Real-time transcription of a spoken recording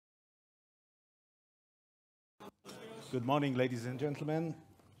Good morning, ladies and gentlemen.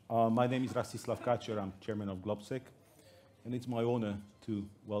 My name is Rastislav Káčer. I'm chairman of GLOBSEC, and it's my honor to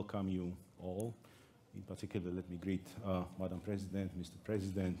welcome you all. In particular, let me greet Madam President, Mr.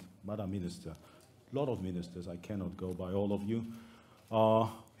 President, Madam Minister. A lot of ministers, I cannot go by all of you.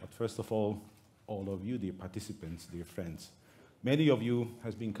 But first of all of you, dear participants, dear friends. Many of you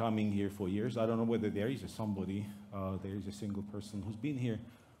has been coming here for years. I don't know whether there is there is a single person who's been here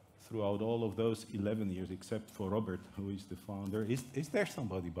throughout all of those 11 years, except for Robert, who is the founder. Is there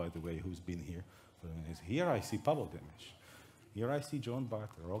somebody, by the way, who's been here? Here I see Pavel Demes. Here I see John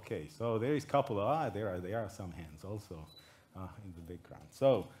Barter. Okay, so there is a couple. There are some hands also in the background.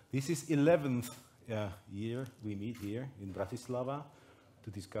 So this is 11th year we meet here in Bratislava to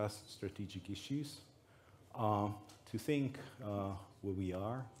discuss strategic issues, to think where we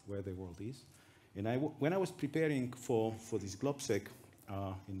are, where the world is. And when I was preparing for this GLOBSEC,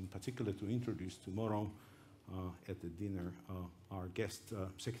 in particular to introduce tomorrow at the dinner our guest,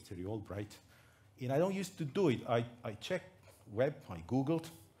 Secretary Albright. And I don't used to do it. I checked web, I Googled,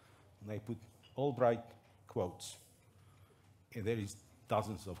 and I put Albright quotes. And there is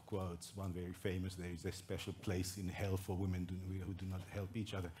dozens of quotes. One very famous, there is a special place in hell for women who do not help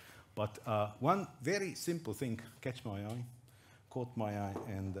each other. But one very simple thing caught my eye,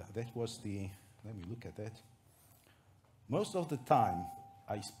 and that was let me look at that. Most of the time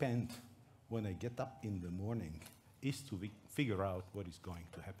I spend when I get up in the morning is to figure out what is going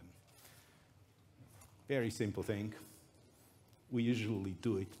to happen. Very simple thing. We usually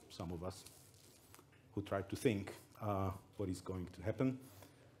do it, some of us, who try to think what is going to happen.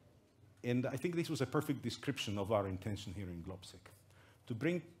 And I think this was a perfect description of our intention here in GLOBSEC. To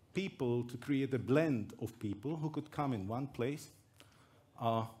bring people, to create a blend of people who could come in one place,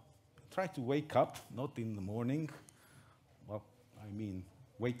 try to wake up, not in the morning, well, I mean,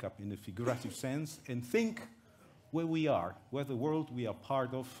 wake up in a figurative sense, and think where we are, where the world we are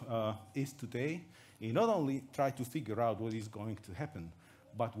part of is today, and not only try to figure out what is going to happen,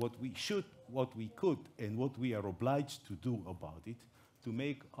 but what we should, what we could, and what we are obliged to do about it to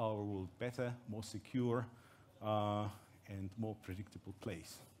make our world better, more secure, and more predictable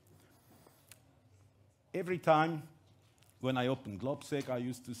place. Every time when I opened GLOBSEC, I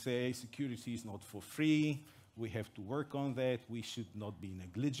used to say security is not for free. We have to work on that. We should not be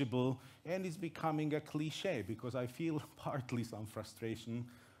negligible. And it's becoming a cliche because I feel partly some frustration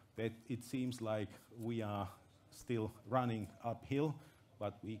that it seems like we are still running uphill,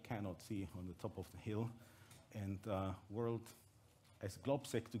 but we cannot see on the top of the hill. And world, as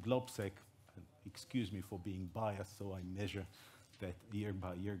GLOBSEC to GLOBSEC, and excuse me for being biased, so I measure that year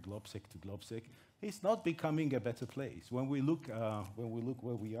by year, GLOBSEC to GLOBSEC, it's not becoming a better place. When we look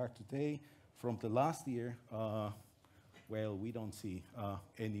where we are today, from the last year, well, we don't see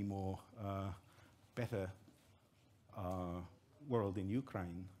any more better world in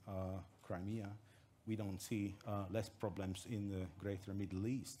Ukraine, Crimea. We don't see less problems in the greater Middle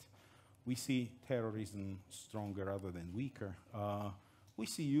East. We see terrorism stronger rather than weaker. We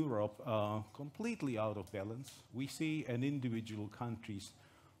see Europe completely out of balance. We see an individual countries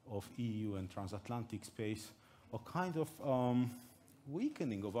of EU and transatlantic space a kind of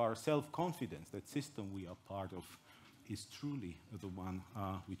weakening of our self-confidence. That system we are part of is truly the one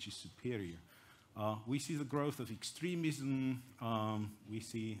which is superior. We see the growth of extremism, we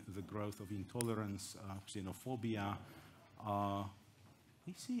see the growth of intolerance, xenophobia.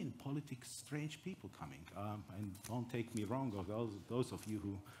 We see in politics strange people coming, and don't take me wrong, of those of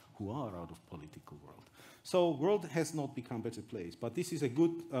you who are out of political world. So world has not become a better place, but this is a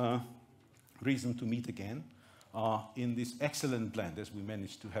good reason to meet again. In this excellent blend, as we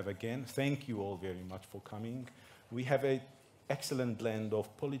managed to have again. Thank you all very much for coming. We have an excellent blend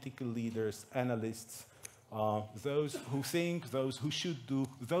of political leaders, analysts, those who think, those who should do,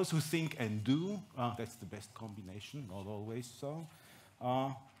 those who think and do. That's the best combination, not always so.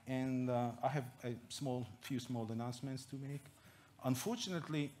 And I have a few small announcements to make.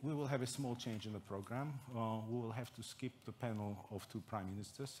 Unfortunately, we will have a small change in the program. We will have to skip the panel of two prime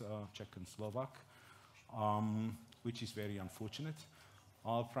ministers, Czech and Slovak, which is very unfortunate.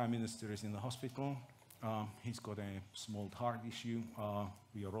 Our prime minister is in the hospital. He's got a small heart issue.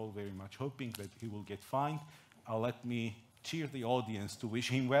 We are all very much hoping that he will get fine. Let me cheer the audience to wish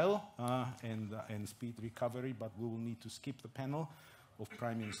him well and speed recovery, but we will need to skip the panel of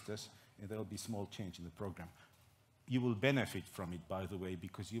prime ministers, and there will be a small change in the program. You will benefit from it, by the way,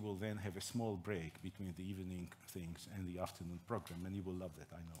 because you will then have a small break between the evening things and the afternoon program, and you will love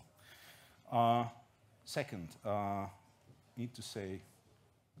that, I know. Second, need to say,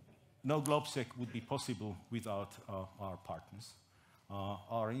 no GLOBSEC would be possible without our partners.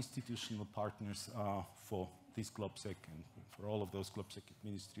 Our institutional partners for this GLOBSEC and for all of those GLOBSEC,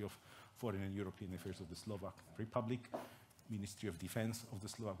 Ministry of Foreign and European Affairs of the Slovak Republic, Ministry of Defense of the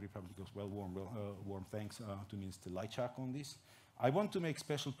Slovak Republic as well. Warm thanks to Minister Lajčák on this. I want to make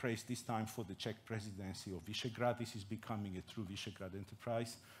special praise this time for the Czech presidency of Visegrad. This is becoming a true Visegrad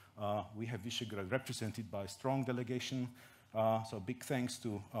enterprise. We have Visegrad represented by a strong delegation. So big thanks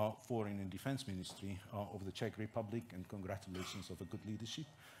to Foreign and Defense Ministry of the Czech Republic and congratulations of a good leadership.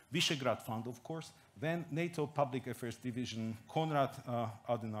 Visegrad Fund, of course. Then NATO Public Affairs Division, Konrad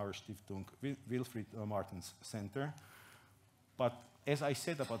Adenauer Stiftung, Wilfried Martens Center. But as I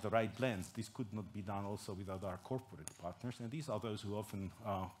said about the right blends, this could not be done also without our corporate partners, and these are those who often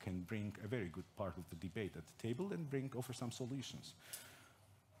can bring a very good part of the debate at the table and offer some solutions.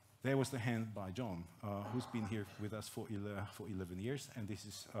 There was the hand by John, who's been here with us for 11 years, and this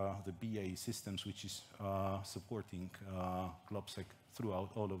is the BAE Systems, which is supporting GLOBSEC throughout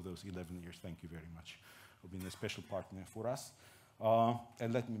all of those 11 years. Thank you very much for being a special partner for us.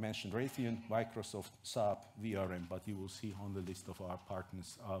 And let me mention Raytheon, Microsoft, Saab, VRM, but you will see on the list of our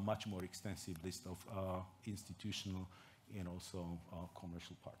partners a much more extensive list of institutional and also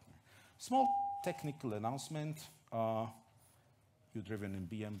commercial partners. Small technical announcement. You're driven in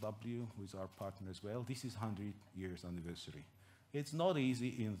BMW, who is our partner as well. This is 100 years anniversary. It's not easy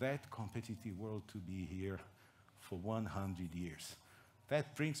in that competitive world to be here for 100 years.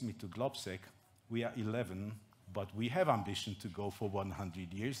 That brings me to GLOBSEC. We are 11. But we have ambition to go for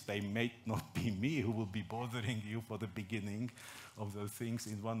 100 years. They may not be me who will be bothering you for the beginning of those things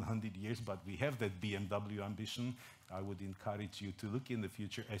in 100 years, but we have that BMW ambition. I would encourage you to look in the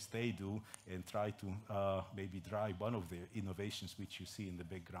future as they do and try to maybe drive one of their innovations, which you see in the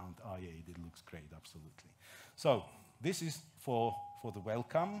background, i8. It looks great, absolutely. So this is for the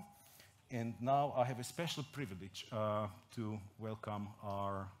welcome. And now I have a special privilege to welcome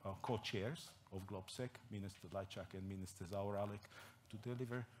our co-chairs of GLOBSEC, Minister Lajčák and Minister Zaorálek, to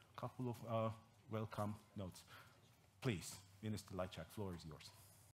deliver a couple of welcome notes. Please, Minister Lajčák, floor is yours.